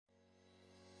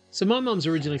So my mum's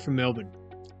originally from Melbourne.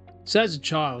 So as a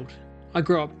child, I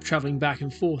grew up travelling back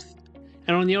and forth.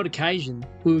 And on the odd occasion,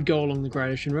 we would go along the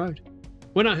Great Ocean Road.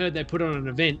 When I heard they put on an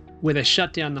event where they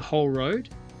shut down the whole road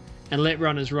and let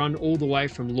runners run all the way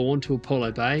from Lorne to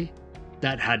Apollo Bay,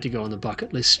 that had to go on the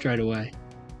bucket list straight away.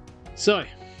 So,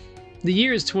 the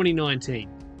year is 2019.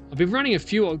 I've been running a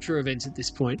few ultra events at this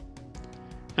point,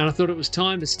 and I thought it was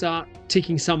time to start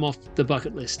ticking some off the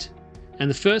bucket list. And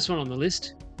the first one on the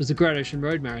list was the Great Ocean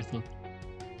Road Marathon.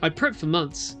 I'd prepped for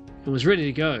months and was ready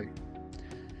to go.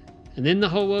 And then the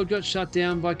whole world got shut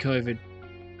down by COVID.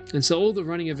 And so all the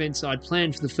running events I'd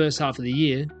planned for the first half of the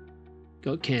year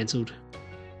got cancelled.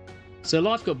 So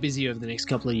life got busy over the next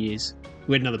couple of years.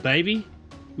 We had another baby,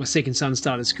 my second son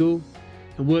started school,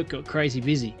 and work got crazy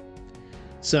busy.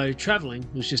 So travelling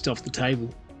was just off the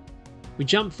table. We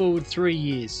jumped forward 3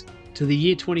 years to the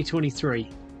year 2023,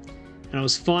 and I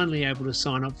was finally able to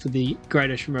sign up for the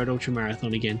Great Ocean Road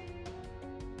Ultramarathon again.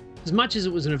 As much as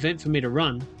it was an event for me to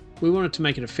run, we wanted to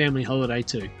make it a family holiday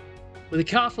too. With a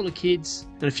car full of kids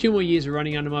and a few more years of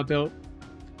running under my belt,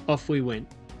 off we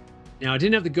went. Now I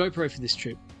didn't have the GoPro for this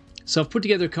trip, so I've put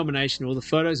together a combination of all the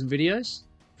photos and videos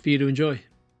for you to enjoy.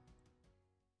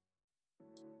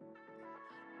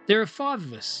 There are 5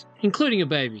 of us, including a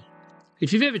baby.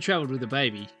 If you've ever travelled with a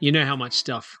baby, you know how much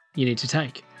stuff you need to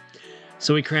take.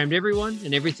 So we crammed everyone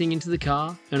and everything into the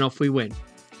car and off we went.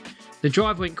 The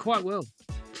drive went quite well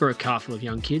for a car full of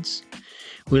young kids.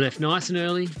 We left nice and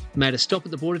early, made a stop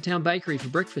at the Bordertown Bakery for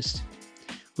breakfast.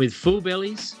 With full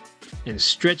bellies and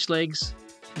stretched legs,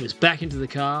 it was back into the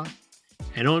car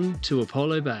and on to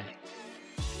Apollo Bay.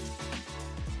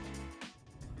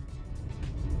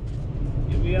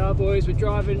 Here we are, boys, we're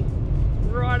driving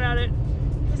right at it.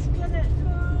 Let's get it.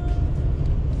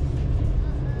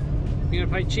 You're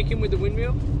gonna play chicken with the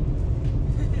windmill?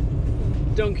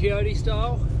 Don Quixote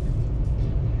style?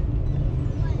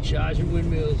 Charging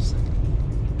windmills.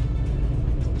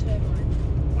 It's a turbine.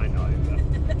 I know,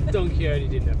 but Don Quixote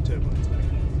didn't have turbines back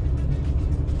then.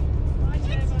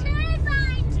 It's turbine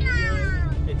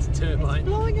time! It's turbine. It's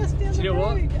blowing us down Do you the know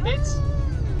road. what?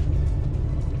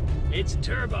 It's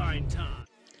turbine time.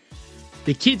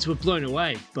 The kids were blown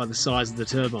away by the size of the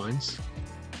turbines.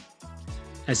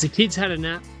 As the kids had a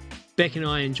nap, Beck and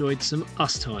I enjoyed some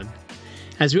us time.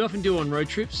 As we often do on road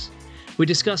trips, we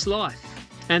discussed life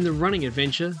and the running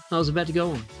adventure I was about to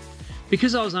go on.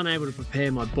 Because I was unable to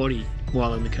prepare my body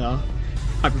while in the car,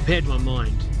 I prepared my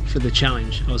mind for the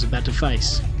challenge I was about to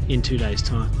face in 2 days'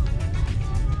 time.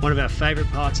 One of our favourite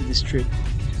parts of this trip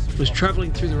was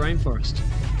travelling through the rainforest.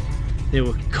 There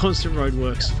were constant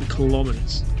roadworks for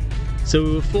kilometres, so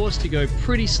we were forced to go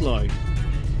pretty slow,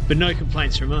 but no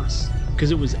complaints from us,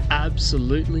 because it was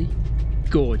absolutely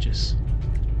gorgeous.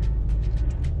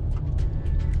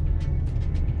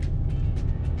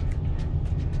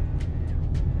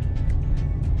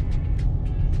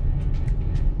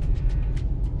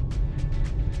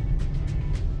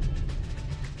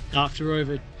 After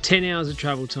over 10 hours of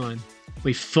travel time,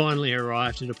 we finally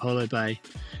arrived at Apollo Bay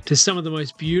to some of the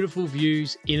most beautiful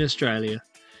views in Australia.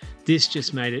 This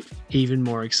just made it even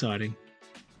more exciting.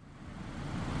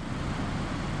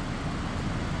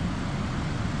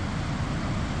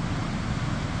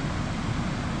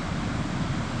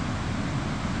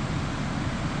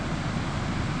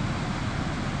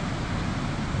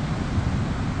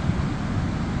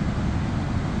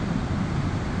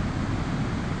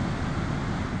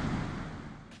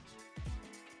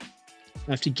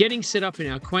 After getting set up in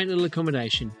our quaint little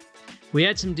accommodation, we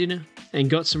had some dinner and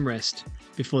got some rest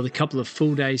before the couple of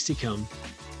full days to come.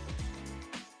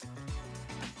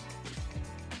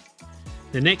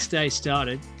 The next day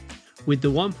started with the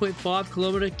 1.5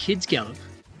 kilometre Kids Gallop,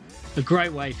 a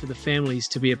great way for the families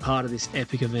to be a part of this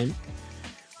epic event.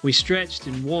 We stretched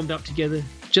and warmed up together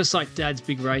just like Dad's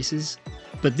big races,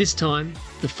 but this time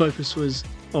the focus was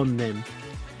on them.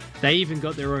 They even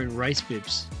got their own race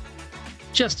bibs,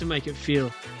 just to make it feel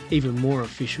even more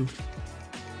official.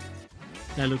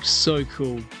 They look so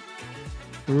cool,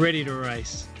 ready to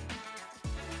race.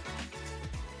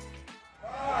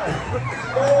 5,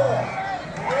 4,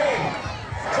 3,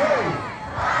 2,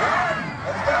 1,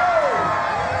 let's go!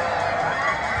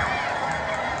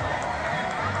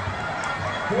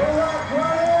 Good luck,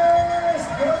 runners!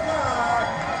 Good luck!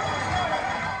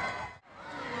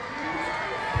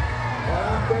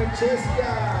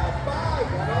 Francesca, 5,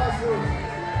 awesome!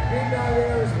 Big guy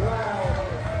there as well.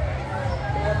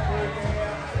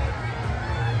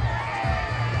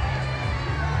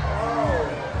 Oh,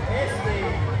 Esty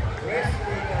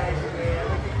guys in there,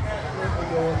 looking absolutely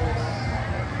gorgeous.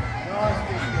 Nice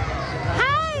big guys.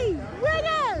 Hey,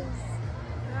 winners!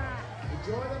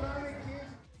 Enjoy the moment,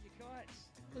 kids.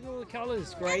 Look at all the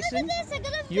colours, Grayson. Look at this, I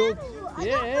got a You're, medal. I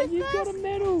yeah, got my you've got a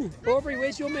medal. Aubrey,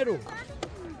 where's your medal?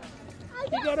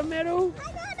 You got a medal? I got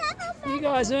a medal. You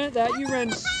guys earned that. You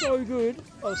ran so good.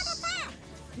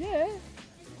 Yeah.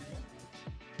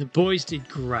 The boys did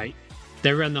great.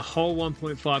 They ran the whole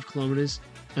 1.5 kilometres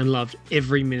and loved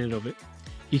every minute of it.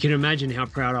 You can imagine how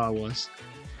proud I was.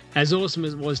 As awesome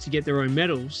as it was to get their own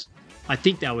medals, I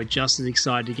think they were just as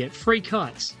excited to get free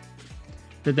kites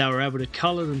that they were able to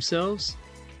colour themselves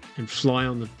and fly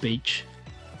on the beach.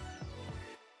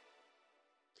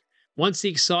 Once the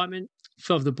excitement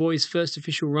of the boys' first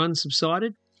official run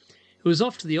subsided, it was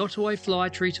off to the Ottaway Fly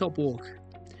treetop walk.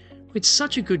 We had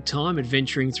such a good time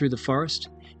adventuring through the forest,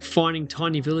 finding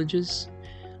tiny villages,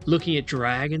 looking at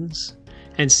dragons,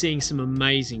 and seeing some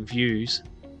amazing views.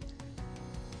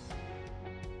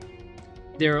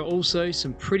 There are also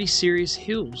some pretty serious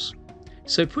hills,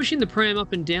 so pushing the pram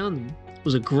up and down them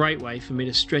was a great way for me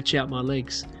to stretch out my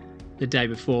legs the day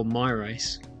before my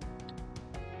race.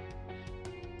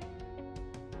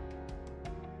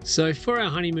 So for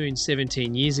our honeymoon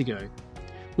 17 years ago,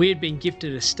 we had been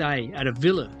gifted a stay at a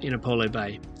villa in Apollo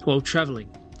Bay while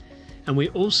travelling, and we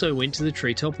also went to the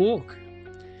treetop walk.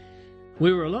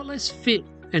 We were a lot less fit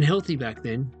and healthy back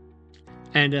then,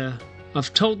 and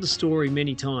I've told the story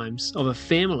many times of a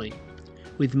family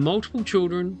with multiple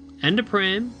children and a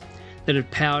pram that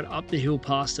had powered up the hill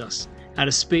past us at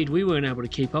a speed we weren't able to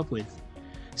keep up with.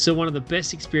 So one of the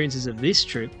best experiences of this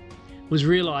trip was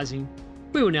realising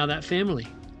we were now that family,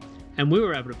 and we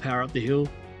were able to power up the hill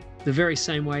the very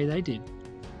same way they did.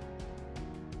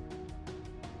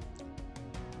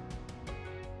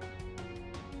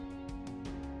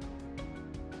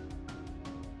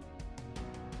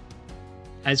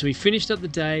 As we finished up the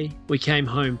day, we came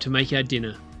home to make our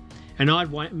dinner, and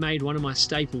I'd made one of my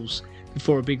staples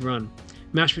before a big run: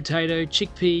 mashed potato,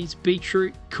 chickpeas,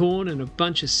 beetroot, corn, and a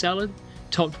bunch of salad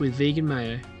topped with vegan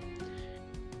mayo.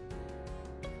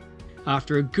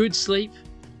 After a good sleep,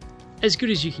 as good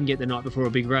as you can get the night before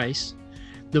a big race,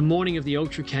 the morning of the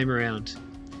ultra came around,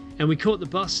 and we caught the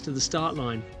bus to the start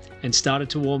line and started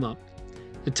to warm up.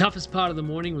 The toughest part of the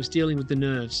morning was dealing with the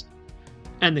nerves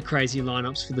and the crazy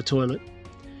lineups for the toilet.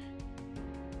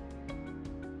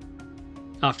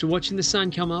 After watching the sun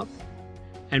come up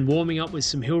and warming up with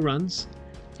some hill runs,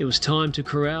 it was time to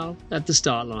corral at the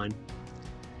start line.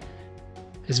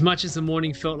 As much as the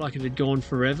morning felt like it had gone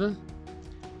forever,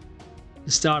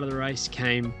 the start of the race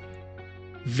came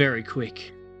very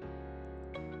quick.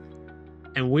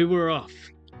 And we were off.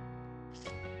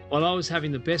 While I was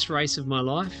having the best race of my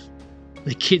life,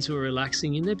 the kids were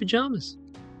relaxing in their pyjamas.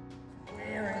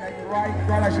 We're in the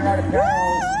Great Ocean Road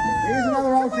Ultramarathon. Here's another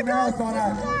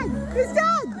ultramarathoner. It's done.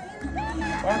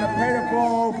 On the Peter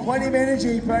ball, plenty of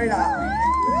energy, Peter.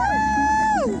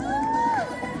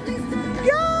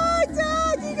 Go,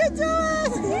 Dad! You can do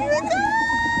it! You can do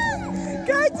it!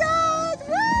 Go, Dad!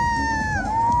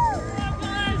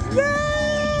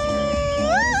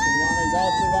 These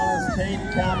ultra runners keep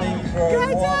coming through. Go,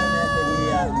 What an Dad!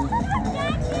 effort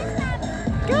here.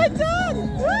 Go, Dad!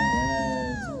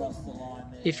 Yes, across the line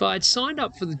there. If I had signed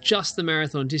up for just the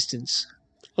marathon distance,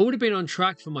 I would have been on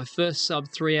track for my first sub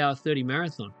 3 hour 30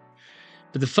 marathon.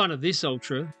 But the fun of this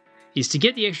ultra is to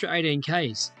get the extra 18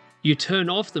 Ks. You turn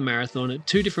off the marathon at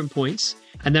 2 different points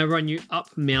and they run you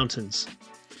up mountains.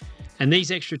 And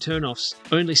these extra turn-offs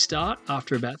only start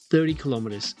after about 30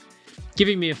 kilometres,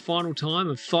 giving me a final time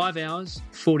of 5 hours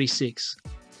 46.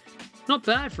 Not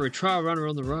bad for a trail runner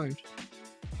on the road.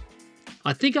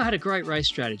 I think I had a great race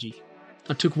strategy.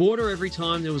 I took water every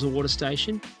time there was a water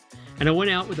station, and I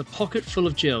went out with a pocket full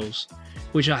of gels,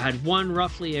 which I had one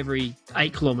roughly every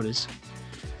 8 kilometres.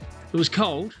 It was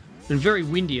cold and very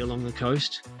windy along the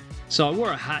coast, so I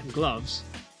wore a hat and gloves,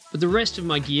 but the rest of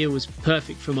my gear was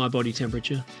perfect for my body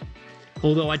temperature.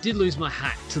 Although I did lose my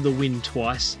hat to the wind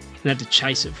twice and had to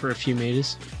chase it for a few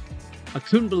metres. I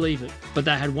couldn't believe it, but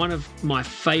they had one of my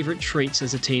favourite treats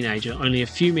as a teenager only a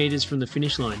few metres from the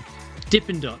finish line.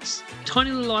 Dippin' Dots,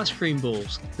 tiny little ice cream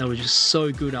balls. They were just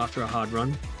so good after a hard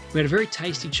run. We had a very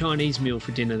tasty Chinese meal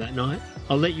for dinner that night.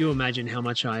 I'll let you imagine how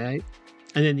much I ate.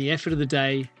 And then the effort of the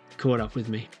day caught up with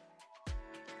me.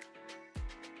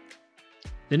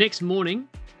 The next morning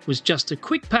was just a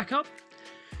quick pack up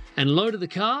and load of the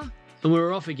car, and we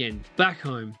were off again, back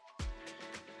home.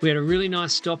 We had a really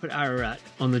nice stop at Ararat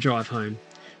on the drive home,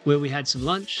 where we had some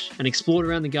lunch and explored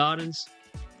around the gardens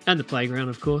and the playground,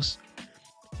 of course.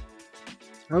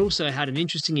 I also had an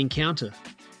interesting encounter.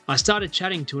 I started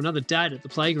chatting to another dad at the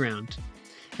playground,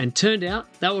 and turned out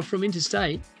they were from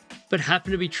interstate, but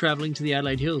happened to be travelling to the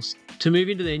Adelaide Hills to move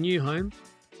into their new home,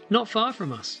 not far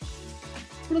from us.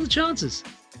 What are the chances?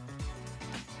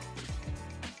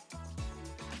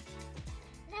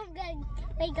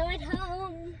 we're going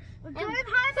home. We're going home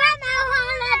from our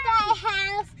holiday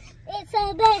house. It's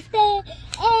the best day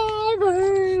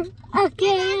ever.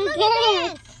 Okay,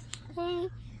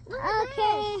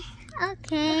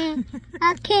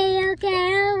 okay,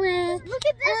 I will. Look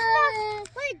at this one.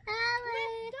 Wait,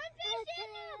 don't face him.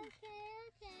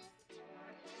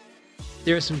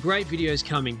 There are some great videos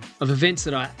coming of events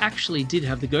that I actually did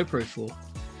have the GoPro for.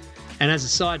 And as a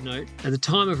side note, at the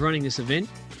time of running this event,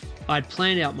 I had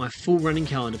planned out my full running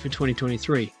calendar for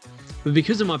 2023. But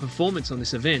because of my performance on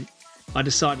this event, I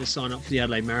decided to sign up for the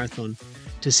Adelaide Marathon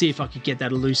to see if I could get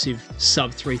that elusive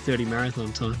sub 3:30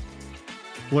 marathon time.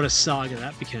 What a saga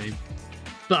that became.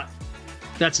 But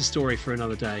that's a story for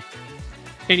another day.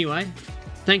 Anyway,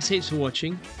 thanks heaps for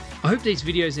watching. I hope these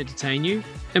videos entertain you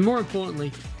and, more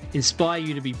importantly, inspire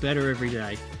you to be better every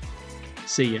day.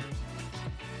 See ya.